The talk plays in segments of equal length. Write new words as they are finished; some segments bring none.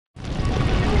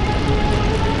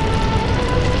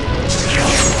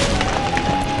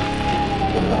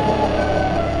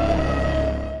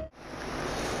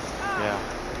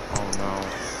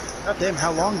Damn,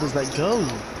 how long does that go?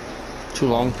 Too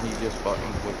long. He just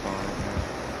fucking clicked on it, man.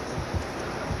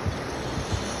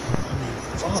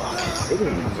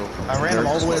 Fuck. I ran him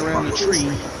all the way around the tree.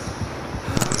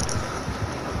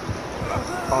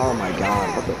 Oh my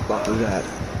god, what the fuck was that?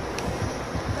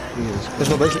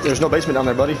 There's no basement down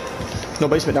there, buddy. No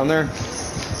basement down there.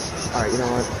 Alright, you know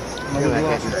what? I'm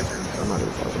not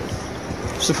gonna fuck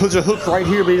it. So there's a hook right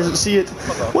here, but he doesn't see it.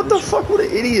 What the fuck? What an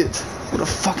idiot. What a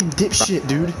fucking dipshit,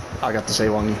 dude. I got the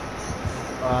save on you.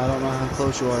 I don't know how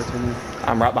close you are to me.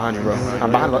 I'm right behind you, bro.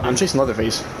 I'm chasing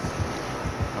Leatherface.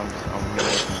 I'm gonna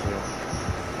listen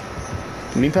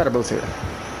to Me and Pat are both here.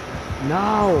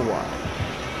 No!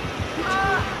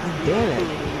 Damn it.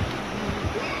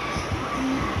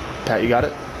 Pat, you got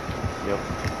it? Yep.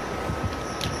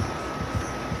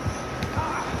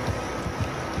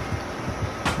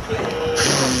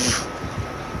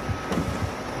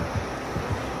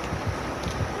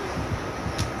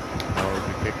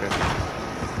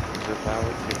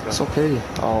 It's okay.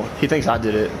 Oh, he thinks I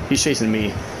did it. He's chasing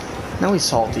me. Now he's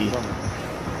salty.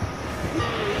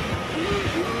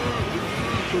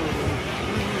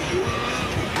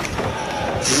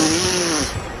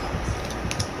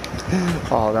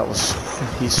 Oh, that was...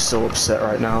 He's so upset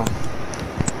right now.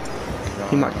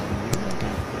 He might...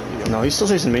 No, he's still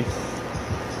chasing me.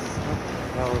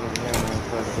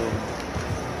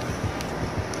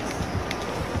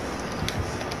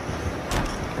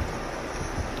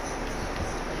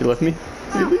 He left me?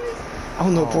 Really? Oh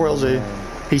no, poor LJ.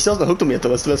 He still hasn't hooked him yet though,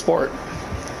 that's the best part.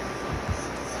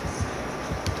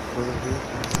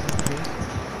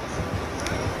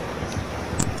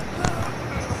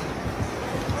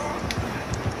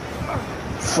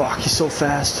 Fuck, he's so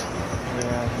fast.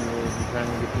 Yeah, he is. He's trying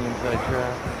to get the inside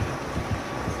track.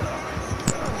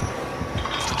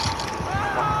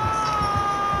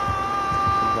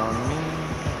 He's on me,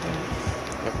 I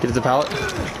think. Get to the pallet?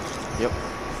 Yep.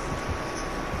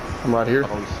 I'm right here.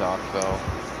 Oh, he sucks though.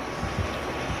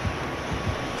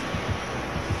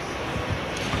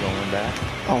 Going back.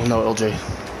 Oh no, LJ.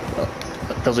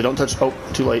 LJ, don't touch. Oh,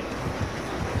 too late.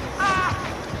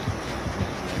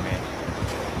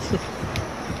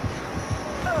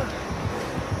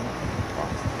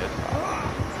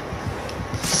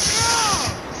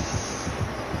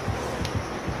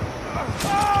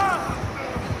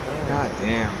 God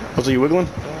damn. LJ, you wiggling?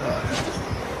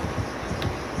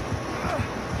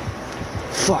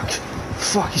 Fuck.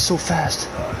 Fuck, he's so fast.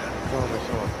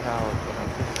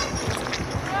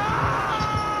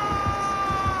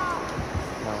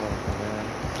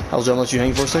 LJ, I'll let you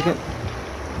hang for a second. I'm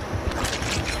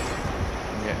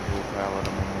getting to a pallet,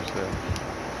 I'm almost there.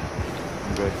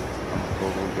 I'm good. I'm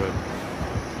totally good.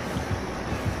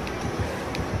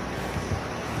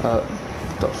 What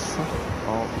the fuck?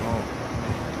 Oh, no.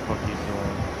 Fuck he's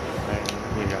doing. Hey,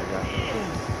 I got it.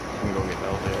 I'm gonna go get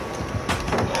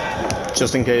LJ.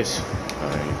 Just in case.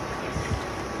 Alright.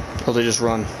 LJ, just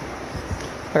run.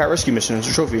 I got rescue mission, it's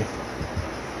a trophy.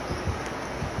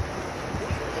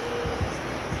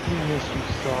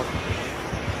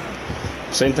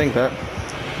 Same thing, Pat.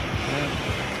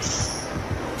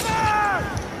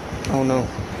 Oh no.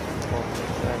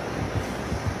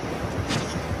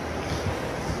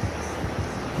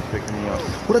 Picking me up.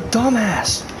 What a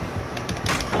dumbass!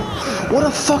 What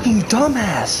a fucking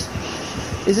dumbass!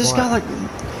 Is this guy like...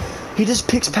 He just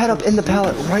picks Pat up in the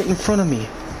pallet right in front of me.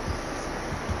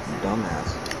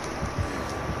 Dumbass.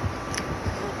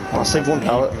 I'll save one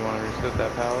pallet. You want to reset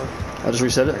that pallet? I just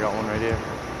reset it. I got one right here.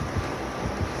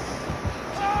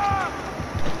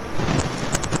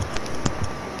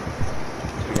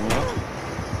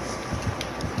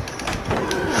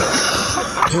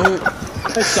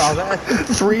 I saw that.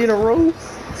 3 in a row?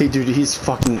 Hey dude, he's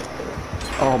fucking...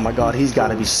 Oh my god, he's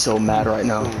gotta be so mad right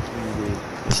now.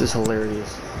 This is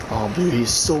hilarious. Oh dude, he's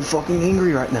so fucking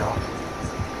angry right now.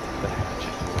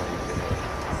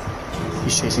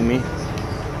 He's chasing me.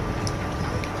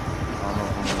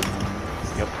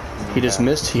 Yep. He just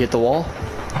missed, he hit the wall.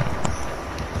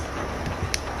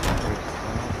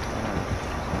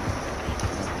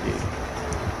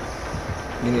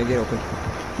 You need to get open.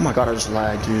 Oh my god, I just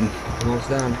lagged, dude. Almost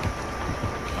done.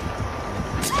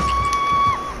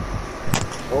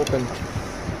 Open.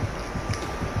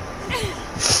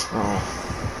 Oh.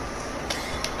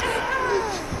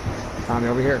 Tommy,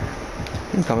 over here.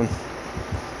 I'm coming.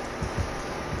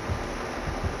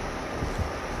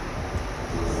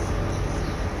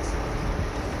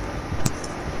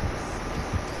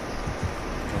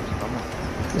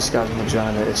 This guy's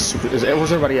vagina is super... where's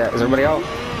everybody at? Is everybody out?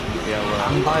 Yeah, well,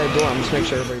 I'm by the door. I'm just making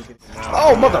sure everybody's getting...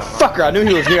 Oh, motherfucker! I knew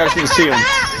he was here. I just didn't see him.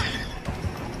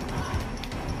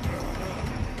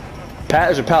 Pat,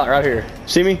 there's a pallet right here.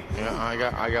 See me? Yeah, I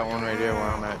got one right there where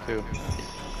I'm at too.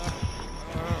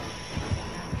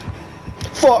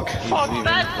 Fuck! Fuck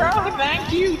that, bro.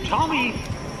 Thank you, Tommy.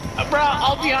 Bro,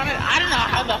 I'll be honest. I don't know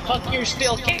how the fuck you're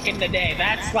still kicking today.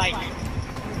 That's like,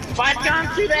 if I'd gone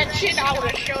through that shit, I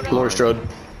would have showed up. Lower Strode.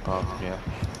 Oh yeah,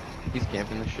 he's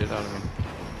camping the shit out of me.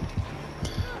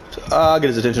 I'll get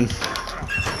his attention.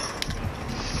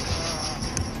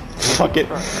 Fuck it.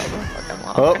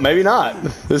 Oh, maybe not.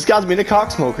 This guy's being a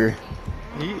cocksmoker.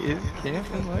 He is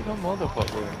camping like a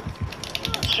motherfucker.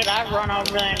 Should I run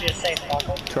over there and just say fuck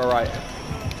it? To our right.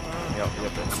 Yep.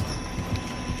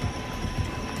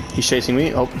 He's chasing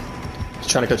me. Oh, he's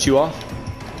trying to cut you off.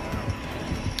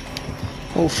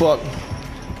 Oh fuck.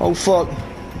 Oh fuck.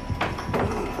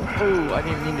 Oh, I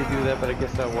didn't mean to do that, but I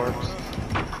guess that works.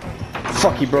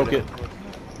 Fuck, he broke it.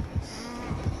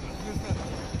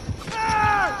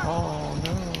 Oh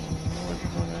no, what's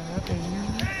gonna happen?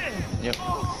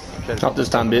 Yep. Not this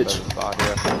time, bitch.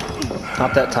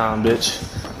 Not that time, bitch.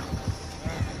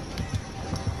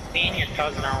 Me and your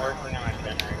cousin are working on a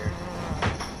generator.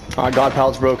 Alright, God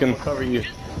pallet's broken. I'll cover you.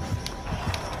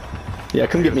 Yeah,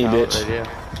 come get me, bitch. Right here.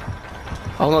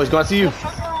 Oh no, he's going after you. What the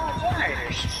fuck are all the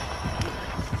generators?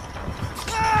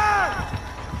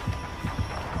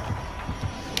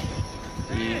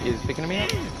 He is picking me up.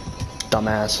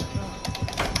 Dumbass.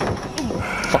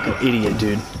 Fucking idiot,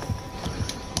 dude.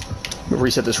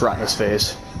 Reset this right in his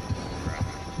face.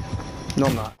 No,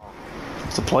 I'm not.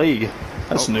 It's a plague.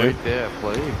 That's new. Right there,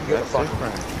 plague. That's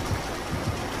different.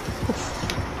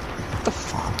 What the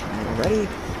fuck? Are you ready?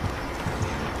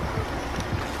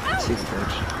 See the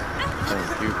bridge.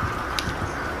 Thank you.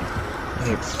 I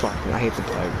hate this fucking. I hate the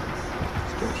plague.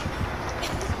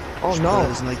 Oh That no!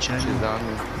 doesn't like She's China. on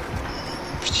me.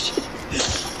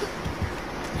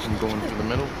 I'm going to the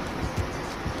middle.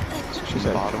 She The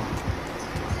said. bottom.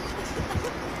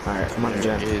 Alright, I'm on the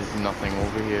There gen. is nothing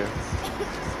over here.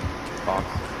 Fuck.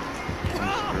 I'm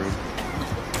screwed.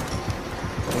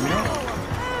 Let me know.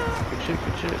 Good shit,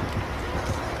 good shit.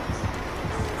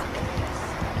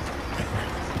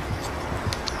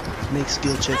 Make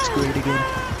skill checks great again.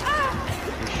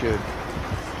 You should.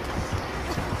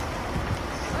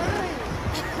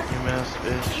 You mess,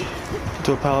 bitch. Get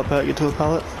to a pallet, Pat. Get to a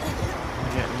pallet.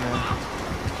 I'm getting there.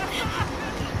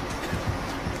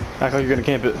 Act like you're gonna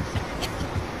camp it.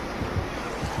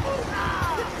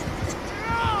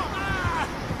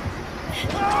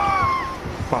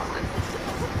 Fuck.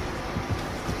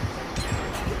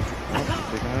 Oh,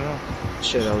 picking it up.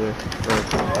 Shit, Elder.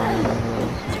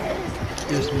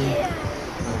 Excuse me.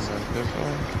 This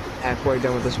way. Halfway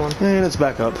done with this one. And it's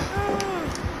back up.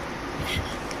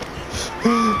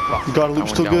 God, I loop's went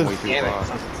still down good. way too Damn it, far.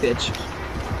 bitch.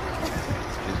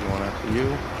 She's going after you.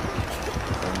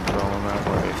 I'm throwing that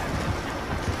way.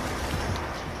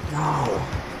 No.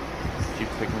 Keep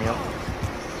picking me up.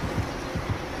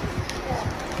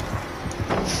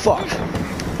 Fuck.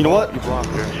 You know what? You blocked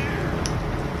her.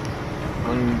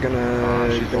 I'm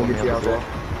gonna She's go going get the you other out door. there.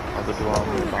 Other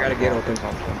door. I gotta get open.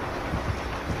 Something.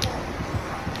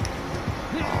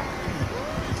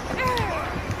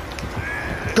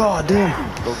 God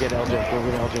damn. Go get LJ. Go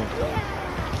get LJ.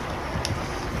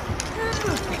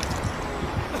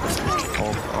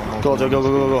 Oh, almost. Go, Joe, go, go,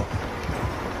 go, go.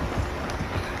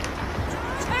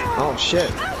 Oh shit.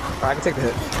 Alright, I can take the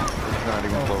hit. It's not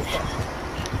even close.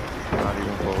 Not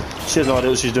even close. She has no idea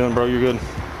what she's doing, bro. You're good.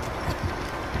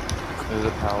 There's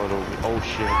a pallet over. Oh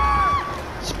shit.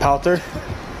 Is a pallet there?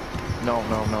 No,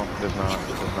 no, no. There's not.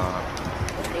 There's not.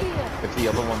 If the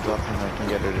other one's up and I can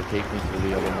get her to take me to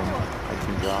the other one, I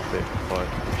can drop it. But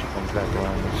if she comes back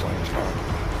around this way, it's fine.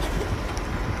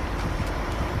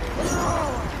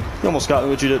 You almost got me,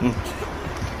 but you didn't. Is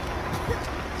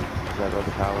that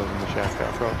other pallet in the shack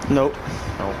got broke? Nope.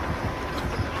 Nope.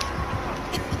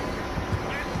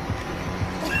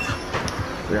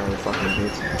 We are the fucking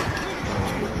beats.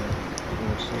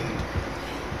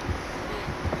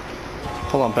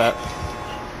 Hold on, Pat.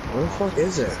 Where the fuck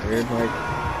is it, dude? Like,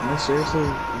 am I seriously?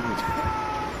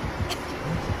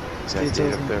 Is that It's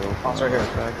gate open. up there open? Oh, it's right here.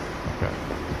 Back? Okay.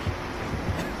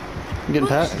 You getting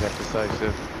Pat? I got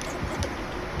decisive.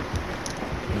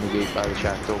 And the gate by the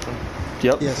shack's open.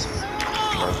 Yep. Yes.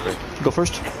 Perfect. Go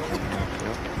first. Yep.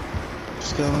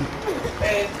 Just going.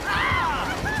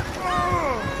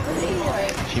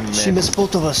 She missed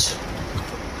both of us.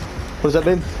 What is that,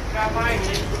 babe?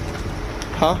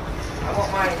 Huh?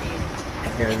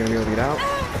 You guys gonna be able to get out?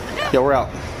 Yeah, we're out.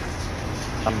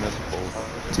 She missed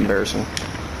both. It's embarrassing.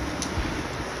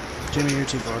 Jimmy, you're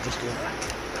too far. Just go.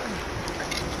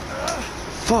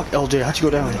 Fuck, LJ, how'd you go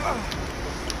down?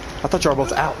 I thought y'all were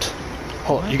both out.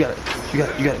 Hold on, you got it. You got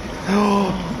it. You got it.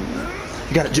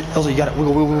 You got it. Elsa, you got it.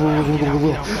 Wiggle, wiggle, wiggle, wiggle, wiggle,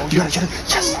 wiggle. You got it. Get it.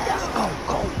 Yes. Go,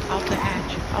 go. Out the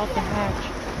hatch. Out the hatch.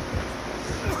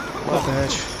 Fuck the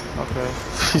hatch. Okay.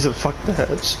 He said, "Fuck the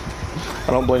hatch."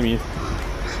 I don't blame you.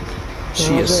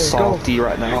 She is Okay, go. salty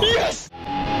right now. Yes!